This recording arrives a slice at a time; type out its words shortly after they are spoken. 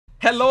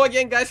Hello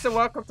again, guys, and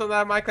welcome to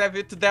another Minecraft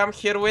video. Today I'm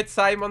here with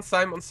Simon.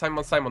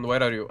 Simon,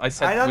 where are you? I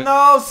don't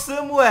know,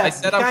 somewhere. I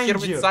said I'm here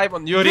with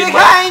Simon. You're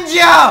behind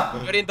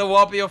you! You're in the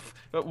lobby of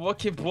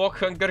Wookie Block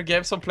Hunger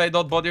Games on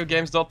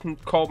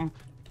play.bodiogames.com.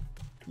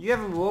 You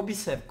have a lobby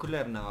set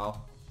cooler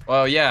now.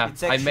 Oh yeah,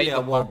 it's actually I made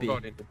a lobby.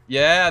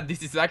 Yeah,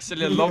 this is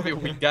actually a lobby.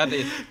 We got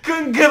it.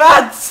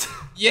 Congrats!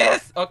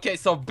 Yes. Okay,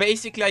 so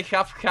basically I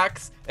have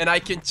hacks and I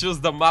can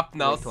choose the map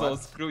now. Wait, so what?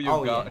 screw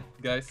you,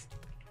 guys.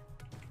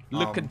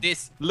 Look at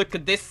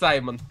this,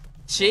 Simon.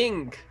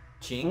 Ching.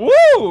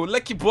 Woo!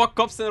 Lucky Block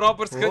Cops and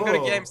Robbers Hunger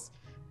Games.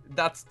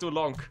 That's too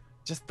long.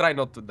 Just try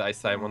not to die,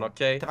 Simon,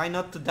 okay? Try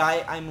not to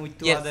die. I'm with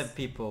two other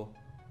people.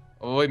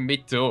 Oh, me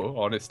too,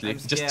 honestly. I'm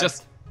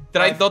Just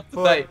try not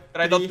to die.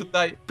 Try not to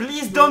die.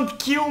 Please don't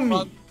kill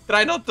me.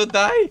 Try not to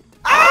die.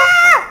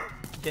 Ah!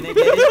 Can I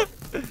get it?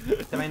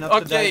 Try not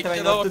to die. Try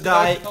not to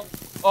die.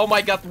 Oh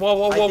my god. Whoa.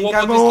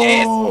 What is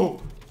this?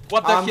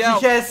 What the hell?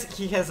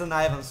 He has an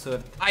iron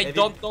sword. I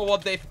don't know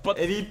what they've put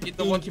in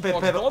the Lucky Box.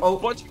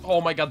 Don't punch.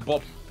 Oh my god,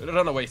 Bob.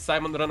 Run away,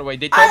 Simon, run away.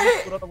 They told me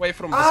to run away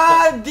from the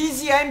spot.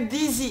 Dizzy, I'm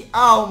dizzy.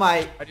 Oh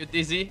my. Are you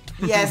dizzy?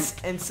 Yes,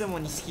 and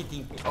someone is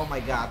hitting me. Oh my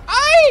god.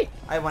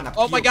 I wanna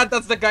Oh my god,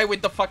 that's the guy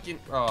with the fucking...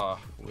 Oh,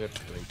 we're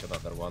doing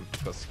another one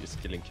because he's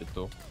killing you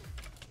too.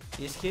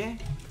 Is he?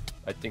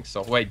 I think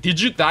so. Wait, did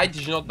you die?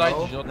 Did you not die?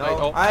 No, did you not no. die?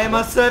 Oh, I am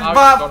a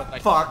survivor.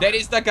 Fuck. There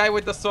is the guy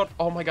with the sword.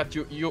 Oh my god,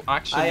 you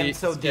actually... I am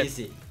so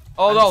dizzy.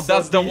 Oh no,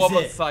 that's the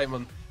woman,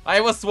 Simon. I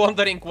was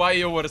wondering why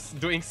you were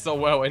doing so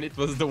well and it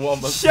was the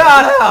woman.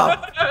 Shut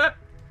up!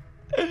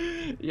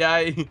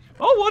 Yeah.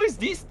 Oh, what is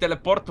this?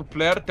 Teleport to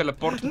player,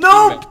 teleport to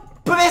No! teammate.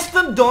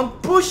 Preston,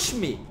 don't push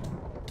me!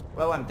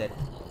 Well, I'm dead.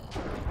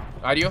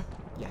 Are you?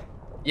 Yeah.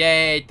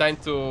 Yay, time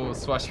to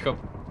swash hub.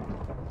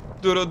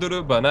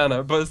 Duru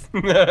banana bus.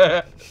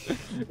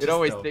 It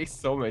always takes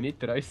so many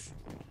tries.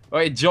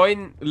 Wait,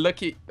 join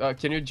Lucky.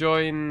 Can you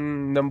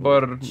join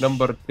number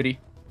 3?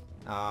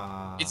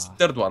 It's the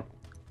third one.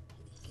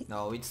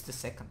 No, it's the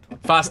second one.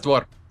 Fast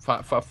war.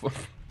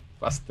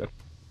 Faster.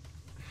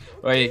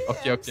 Wait,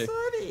 okay.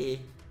 Sorry.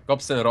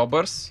 Cops and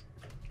robbers.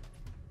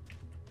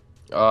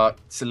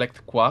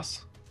 Select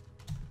Quas.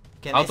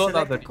 Can I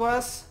select the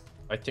Quas?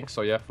 I think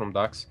so, yeah, from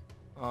Dax.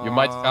 You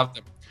might have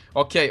them.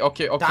 Okay.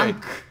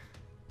 Tank.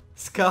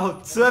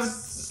 Scout.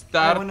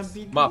 Start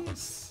map.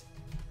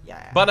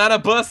 Yeah. Banana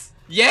bus.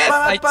 Yes,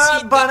 I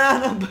cheated.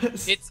 Banana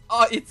bus.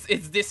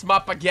 It's this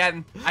map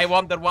again. I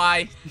wonder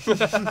why.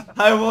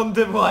 I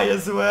wonder why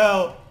as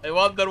well.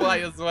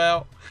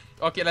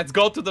 Okay, let's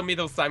go to the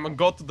middle, Simon.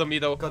 Go to the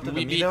middle.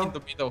 We meet in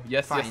the middle.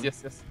 Yes. Fine.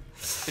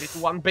 3, 2,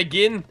 1,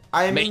 begin.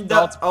 I'm in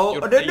the... Oh,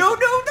 no.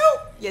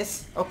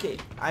 Yes, okay.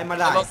 I'm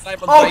alive.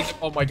 Simon,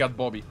 oh my god,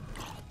 Bobby.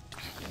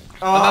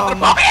 Another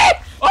Bobby!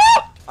 Oh!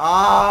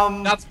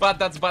 That's bad.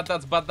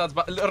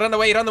 Run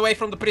away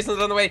from the prison,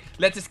 run away.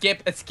 Let's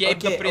escape the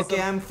prison.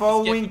 Okay, I'm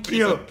following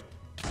you.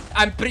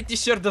 I'm pretty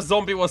sure the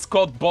zombie was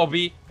called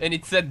Bobby, and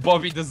it said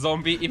Bobby the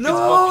zombie. If no, it's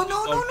Bobby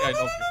no, the zombie, I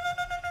love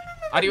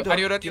you. Are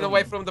you running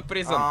away from the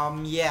prison?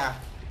 Yeah.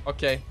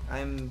 Okay.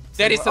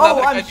 There is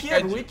another guy. I'm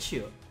here with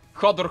you.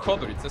 Hodor,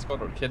 it says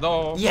Hodor.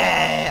 Hello.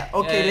 Yeah.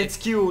 Okay, let's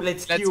kill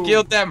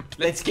them.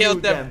 Let's kill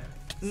them.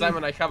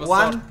 Simon, I have a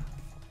sword.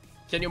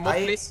 Can you move,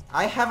 please?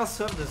 I have a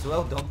sword as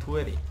well, don't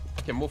worry.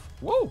 Okay, move.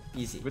 Whoa!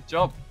 Easy. Good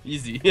job.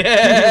 Easy.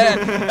 Yeah!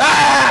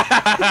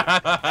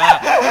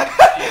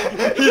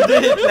 You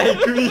did it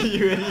like me,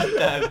 you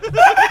retard.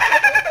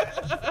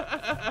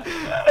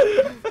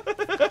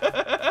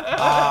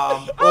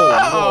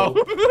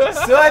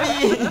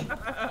 Sorry!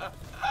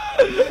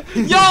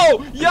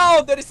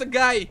 Yo! There is a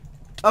guy!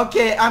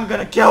 Okay, I'm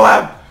gonna kill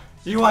him!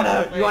 You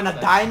wanna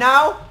die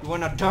now? You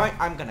wanna die?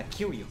 I'm gonna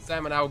kill you.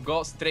 Simon, I'll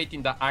go straight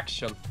in the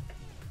action.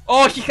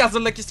 Oh, he has a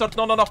lucky sword.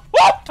 No.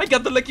 Oh, I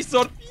got the lucky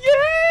sword.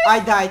 Yeah! I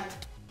died.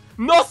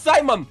 No,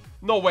 Simon!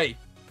 No way.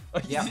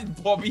 Yeah. Is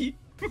it Bobby?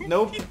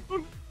 Nope.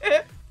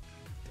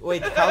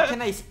 Wait, how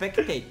can I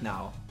spectate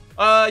now?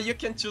 You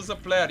can choose a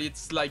player.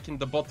 It's like in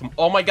the bottom.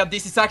 Oh my god,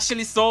 this is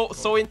actually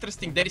so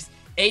interesting. There is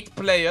 8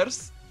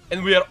 players,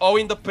 and we are all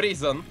in the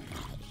prison.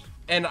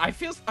 And I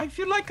feel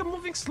like I'm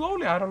moving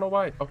slowly. I don't know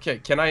why. Okay,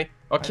 can I?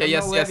 Okay,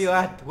 yes.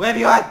 Where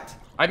you at?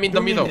 I'm in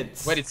the middle,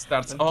 where it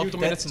starts. Oh, 2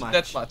 minutes to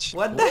deathmatch.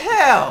 What the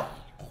hell?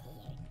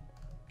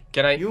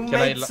 You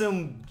made some some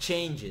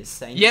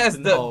changes. Yes,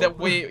 the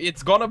way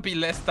it's gonna be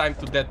less time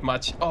to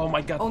deathmatch. Oh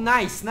my god. Oh,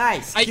 nice.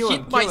 I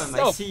hit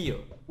myself. I see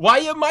you. Why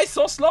am I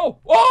so slow?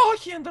 Oh,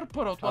 he entered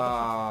portal. What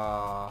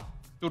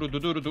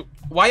the fuck?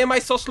 Why am I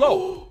so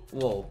slow?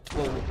 Whoa.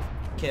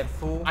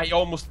 Careful. I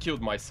almost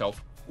killed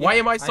myself. Why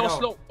am I so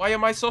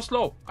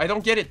slow? I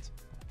don't get it.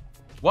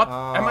 What?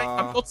 I'm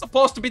not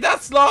supposed to be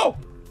that slow.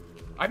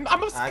 I'm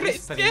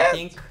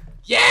scared.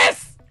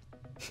 Yes!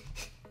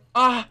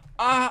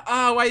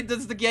 Why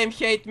does the game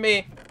hate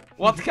me?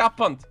 What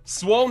happened?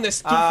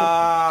 Swollenness 2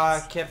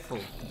 careful,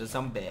 the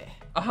zombie.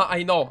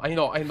 I know.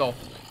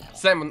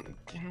 Simon,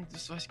 can you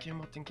just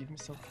came out and give me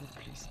some food,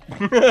 please?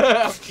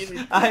 I'm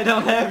kidding. I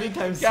don't have it,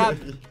 I'm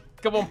sorry.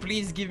 Come on,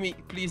 please give me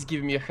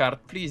a heart.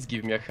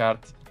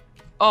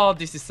 Oh,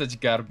 this is such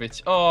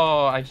garbage.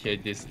 Oh, I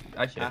hate this.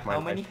 I hate my How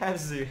many life.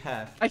 halves do you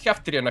have? I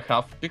have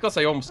 3.5 because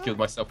I almost killed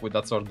myself with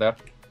that sword there.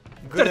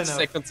 Good 30 enough.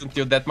 seconds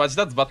until deathmatch,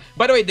 that's bad.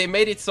 By the way, they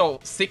made it so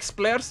 6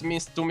 players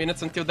means 2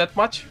 minutes until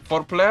deathmatch.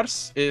 4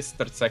 players is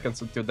 30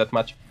 seconds until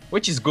deathmatch,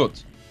 which is good,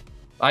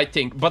 I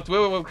think. But we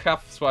will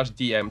have Swash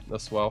DM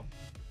as well.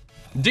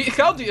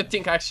 How do you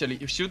think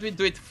actually? Should we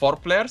do it 4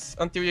 players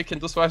until you can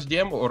do Swash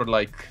DM or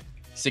like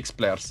 6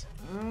 players?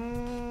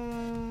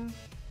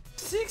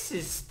 6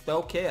 is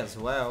okay as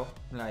well.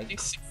 Like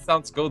 6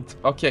 sounds good.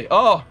 Okay.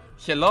 Oh,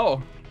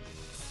 hello.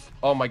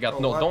 Oh my god,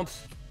 no, what?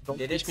 don't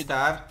Did teach it me.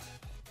 start?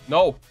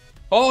 No.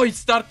 Oh, it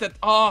started.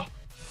 Oh.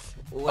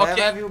 Where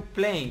Okay. are you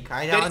playing?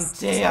 I There don't is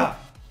dare.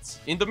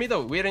 In the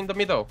middle. We're in the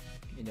middle.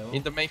 You know.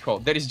 In the main hall.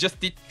 There is just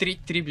 3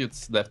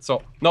 tributes left.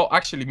 So no,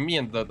 actually me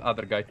and the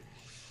other guy.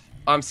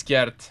 I'm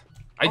scared.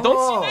 I don't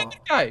see the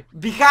other guy.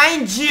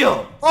 Behind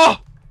you. Oh!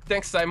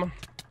 Thanks, Simon.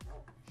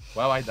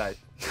 Well, I died.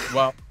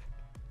 Well.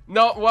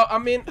 No, well, I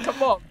mean,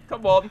 come on.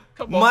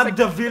 Matt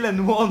the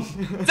villain won.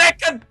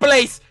 Second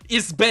place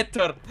is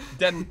better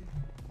than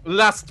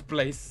last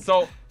place.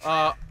 So,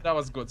 that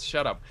was good.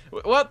 Shut up.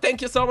 Well,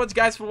 thank you so much,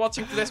 guys, for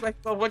watching today's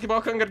episode of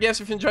Pokemon Hunger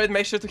Games. If you enjoyed,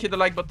 make sure to hit the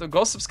like button.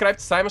 Go subscribe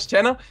to Simon's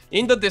channel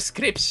in the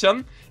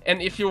description.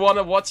 And if you want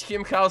to watch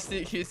him how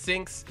he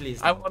sings,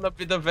 Please I don't. want to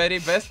be the very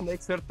best.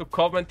 Make sure to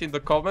comment in the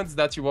comments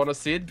that you want to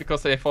see it,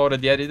 because I've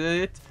already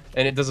edited it.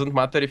 And it doesn't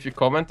matter if you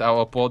comment,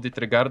 I'll upload it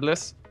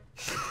regardless.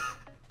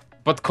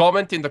 But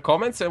comment in the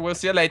comments and we'll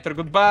see you later.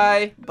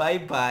 Goodbye. Bye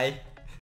bye.